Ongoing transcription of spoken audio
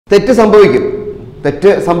തെറ്റ് സംഭവിക്കും.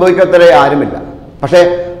 തെറ്റ് സംഭവിക്കാത്തവരെ ആരുമില്ല. പക്ഷേ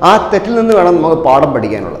ആ തെറ്റിൽ നിന്ന് വേണം നമുക്ക് പാഠം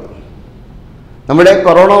പഠിക്കാനുള്ളത്. നമ്മുടെ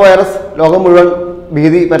കൊറോണ വൈറസ് ലോകം മുഴുവൻ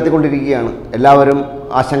ഭീതി പരത്തിക്കൊണ്ടിരിക്കുകയാണ്. എല്ലാവരും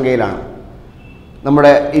ആശങ്കയിലാണ്.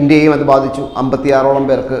 നമ്മുടെ ഇന്ത്യയും അത് ബാധിച്ചു. 56ഓളം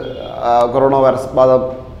പേർക്ക് കൊറോണ വൈറസ് ബാധ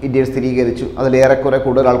ഇന്ത്യയിൽ സ്ഥിരീകരിച്ചു. അതിലേറെക്കുറെ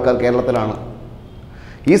കൂടുതൽ ആൾക്കാർ കേരളത്തിലാണ്.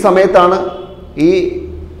 ഈ സമയത്താണ് ഈ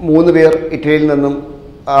 3 പേർ ഇറ്റലിയിൽ നിന്നും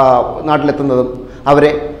നാട്ടിലെത്തുന്നതും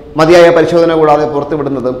അവരെ മതിയായ പരിശോധന കൂടാതെ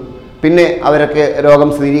പുറത്തുവിടുന്നതും പിന്നെ അവരൊക്കെ രോഗം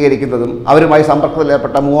സ്ഥിരീകരിക്കുന്നതും അവരുമായി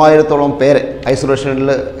സമ്പർക്കത്തിലേർപ്പെട്ട 3000ഓളം പേരെ ഐസൊലേഷനിൽ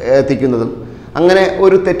എത്തിക്കുന്നതും അങ്ങനെ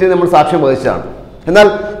ഒരു തെറ്റ് നമ്മൾ സാക്ഷ്യം വഹിച്ചതാണ്. എന്നാൽ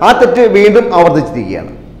ആ തെറ്റ് വീണ്ടും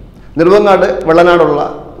ആവർത്തിച്ചിരിക്കുകയാണ്. നെടുമങ്ങാട് വെള്ളനാടുള്ള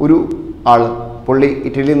ഒരു ആൾ, പുള്ളി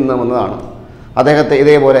ഇറ്റലിയിൽ നിന്ന് വന്നതാണ്. അദ്ദേഹത്തെ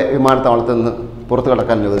ഇതേപോലെ വിമാനത്താവളത്തിൽ നിന്ന് പുറത്തു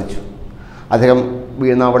കടക്കാൻ അനുവദിച്ചു. അദ്ദേഹം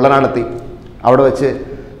വെള്ളനാടെത്തി. അവിടെ വെച്ച്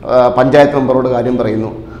പഞ്ചായത്ത് മെമ്പറോട് കാര്യം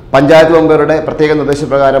പറയുന്നു. പഞ്ചായത്ത് മെമ്പറുടെ പ്രത്യേക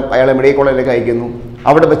നിർദ്ദേശപ്രകാരം അയാളെ മെഡിക്കൽ കോളേജിലേക്ക് അയക്കുന്നു.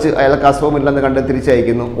 അവിടെ വെച്ച് അയാൾക്ക് അസുഖമില്ലെന്ന് കണ്ട്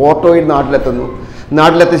തിരിച്ചയക്കുന്നു. ഓട്ടോയിൽ നാട്ടിലെത്തുന്നു.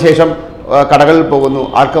 നാട്ടിലെത്തിയ ശേഷം കടകളിൽ പോകുന്നു.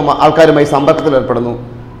 ആൾക്കാരുമായി സമ്പർക്കത്തിലേർപ്പെടുന്നു.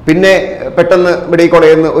 പിന്നെ പെട്ടെന്ന് മെഡിക്കൽ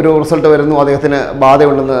കോളേജിൽ നിന്ന് ഒരു റിസൾട്ട് വരുന്നു. അദ്ദേഹത്തിന്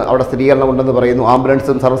ബാധയുണ്ടെന്ന്, അവിടെ സ്ഥിരീകരണമുണ്ടെന്ന് പറയുന്നു.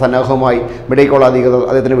 ആംബുലൻസും സർവ്വസന്നാഹവുമായി മെഡിക്കൽ കോളേജ് അധികൃതർ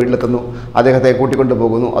അദ്ദേഹത്തിന് വീട്ടിലെത്തുന്നു. അദ്ദേഹത്തെ കൂട്ടിക്കൊണ്ടു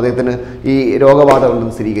പോകുന്നു. അദ്ദേഹത്തിന് ഈ രോഗബാധ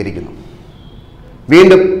ഉണ്ടെന്ന് സ്ഥിരീകരിക്കുന്നു.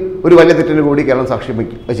 വീണ്ടും ഒരു വലിയ തെറ്റിന് കൂടി കേരളം സാക്ഷ്യം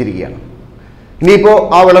വച്ചിരിക്കുകയാണ്. ഇനിയിപ്പോൾ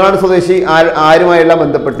ആ വെള്ളനാട് സ്വദേശി ആരുമായെല്ലാം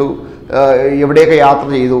ബന്ധപ്പെട്ടു, എവിടെയൊക്കെ യാത്ര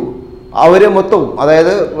ചെയ്തു, അവർ മൊത്തവും,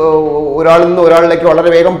 അതായത് ഒരാളിൽ നിന്ന് ഒരാളിലേക്ക് വളരെ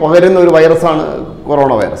വേഗം പകരുന്ന ഒരു വൈറസാണ്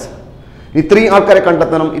കൊറോണ വൈറസ്. ഇത്രയും ആൾക്കാരെ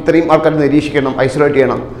കണ്ടെത്തണം, ഇത്രയും ആൾക്കാരെ നിരീക്ഷിക്കണം, ഐസൊലേറ്റ്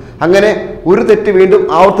ചെയ്യണം. അങ്ങനെ ഒരു തെറ്റ് വീണ്ടും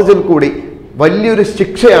ആവർത്തിച്ചതിൽ കൂടി വലിയൊരു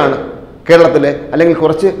ശിക്ഷയാണ് കേരളത്തിലെ അല്ലെങ്കിൽ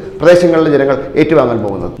കുറച്ച് പ്രദേശങ്ങളിലെ ജനങ്ങൾ ഏറ്റുവാങ്ങാൻ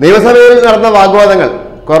പോകുന്നത്. നിയമസഭയിൽ നടന്ന വാഗ്വാദങ്ങൾ,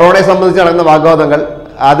 കൊറോണയെ സംബന്ധിച്ച് നടന്ന വാഗ്വാദങ്ങൾ,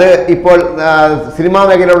 അത് ഇപ്പോൾ സിനിമാ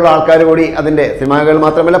മേഖലയിലുള്ള ആൾക്കാർ കൂടി അതിൻ്റെ, സിനിമാ മേഖല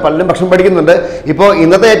മാത്രമല്ല പലരും പക്ഷം പഠിക്കുന്നുണ്ട്. ഇപ്പോൾ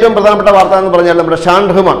ഇന്നത്തെ ഏറ്റവും പ്രധാനപ്പെട്ട വാർത്ത എന്ന് പറഞ്ഞാൽ നമ്മുടെ ഷാൻ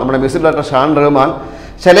റഹ്മാൻ, നമ്മുടെ മ്യൂസിക് ഡയറക്ടർ ഷാൻ റഹ്മാൻ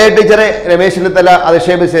ശൈലജ ടീച്ചറെ രമേശ് ചെന്നിത്തല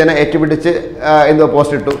അധിക്ഷേപിച്ചതിനെ ഏറ്റുപിടിച്ച് എന്തോ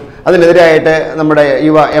പോസ്റ്റ് ഇട്ടു. അതിനെതിരായിട്ട് നമ്മുടെ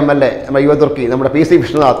യുവ MLA, നമ്മുടെ യുവ തുർക്കി, നമ്മുടെ PC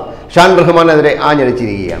വിഷ്ണുനാഥ് ഷാൻ റഹ്മാനെതിരെ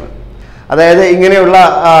ആഞ്ഞടിച്ചിരിക്കുകയാണ്. അതായത് ഇങ്ങനെയുള്ള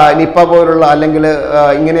നിപ്പ പോലുള്ള അല്ലെങ്കിൽ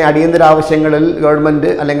ഇങ്ങനെ അടിയന്തര ആവശ്യങ്ങളിൽ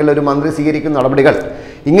ഗവൺമെൻറ് അല്ലെങ്കിൽ ഒരു മന്ത്രി സ്വീകരിക്കുന്ന നടപടികൾ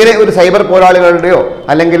ഇങ്ങനെ ഒരു സൈബർ പോരാളികളുടെയോ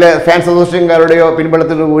അല്ലെങ്കിൽ ഫാൻസ് അസോസിയേഷൻകാരുടെയോ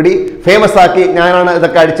പിൻബലത്തോടുകൂടി ഫേമസ് ആക്കി ഞാനാണ്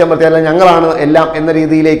ഇതൊക്കെ അടിച്ചമർത്തി, അല്ലെങ്കിൽ ഞങ്ങളാണ് എല്ലാം എന്ന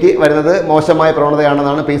രീതിയിലേക്ക് വരുന്നത് മോശമായ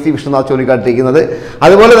പ്രവണതയാണെന്നാണ് PC വിഷ്ണുനാഥ് ചൂണ്ടിക്കാട്ടിയിരിക്കുന്നത്.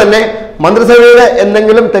 അതുപോലെ തന്നെ മന്ത്രിസഭയുടെ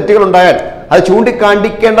എന്തെങ്കിലും തെറ്റുകൾ ഉണ്ടായാൽ അത്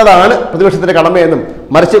ചൂണ്ടിക്കാണിക്കേണ്ടതാണ് പ്രതിപക്ഷത്തിൻ്റെ കടമയെന്നും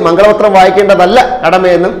മറിച്ച് മംഗളപത്രം വായിക്കേണ്ടതല്ല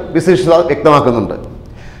കടമയെന്നും PC വിഷ്ണുനാഥ് വ്യക്തമാക്കുന്നുണ്ട്.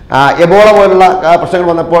 എബോള പോലുള്ള പ്രശ്നങ്ങൾ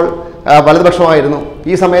വന്നപ്പോൾ വലതുപക്ഷമായിരുന്നു.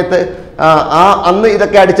 ഈ സമയത്ത് അന്ന്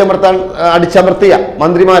ഇതൊക്കെ അടിച്ചമർത്തിയ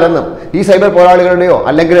മന്ത്രിമാരെന്നും ഈ സൈബർ പോരാളികളുടെയോ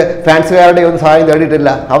അല്ലെങ്കിൽ ഫാൻസുകാരുടെയോ ഒന്നും സഹായം തേടിയിട്ടില്ല.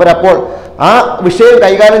 അവരപ്പോൾ ആ വിഷയം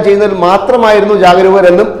കൈകാര്യം ചെയ്യുന്നതിൽ മാത്രമായിരുന്നു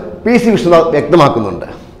ജാഗരൂകരെന്നും PC വിഷ്ണുനാഥ് വ്യക്തമാക്കുന്നുണ്ട്.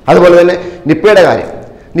 അതുപോലെ തന്നെ നിപ്പയുടെ കാര്യം,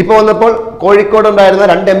 നിപ്പ വന്നപ്പോൾ കോഴിക്കോട് ഉണ്ടായിരുന്ന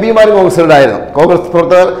 2 MPമാരും കോൺഗ്രസിലുണ്ടായിരുന്നു. കോൺഗ്രസ്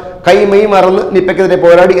പ്രവർത്തകർ കൈമൈ മറന്ന് നിപ്പയ്ക്കെതിരെ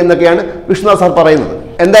പോരാടി എന്നൊക്കെയാണ് വിഷ്ണുനാഥ് സാർ പറയുന്നത്.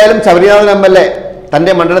 എന്തായാലും ശബരിനാഥൻ MLA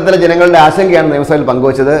തൻ്റെ മണ്ഡലത്തിലെ ജനങ്ങളുടെ ആശങ്കയാണ് നിയമസഭയിൽ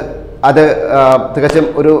പങ്കുവച്ചത്. അത് തികച്ചും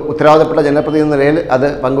ഒരു ഉത്തരവാദിത്തപ്പെട്ട ജനപ്രതിനിധി എന്ന നിലയിൽ അത്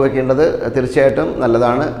പങ്കുവയ്ക്കേണ്ടത് തീർച്ചയായിട്ടും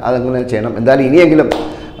നല്ലതാണ്. അതങ്ങനെ ചെയ്യണം. എന്തായാലും ഇനിയെങ്കിലും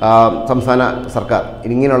സംസ്ഥാന സർക്കാർ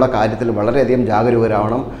ഇങ്ങനെയുള്ള കാര്യത്തിൽ വളരെയധികം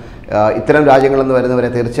ജാഗരൂകരാവണം. ഇത്തരം രാജ്യങ്ങളിൽ നിന്ന് വരുന്നവരെ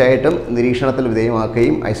തീർച്ചയായിട്ടും നിരീക്ഷണത്തിൽ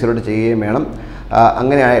വിധേയമാക്കുകയും ഐസൊലേറ്റ് ചെയ്യുകയും വേണം.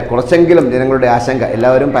 അങ്ങനെയായ കുറച്ചെങ്കിലും ജനങ്ങളുടെ ആശങ്ക,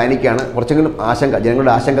 എല്ലാവരും പാനിക്കാണ്, കുറച്ചെങ്കിലും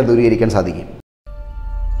ജനങ്ങളുടെ ആശങ്ക ദൂരീകരിക്കാൻ സാധിക്കും.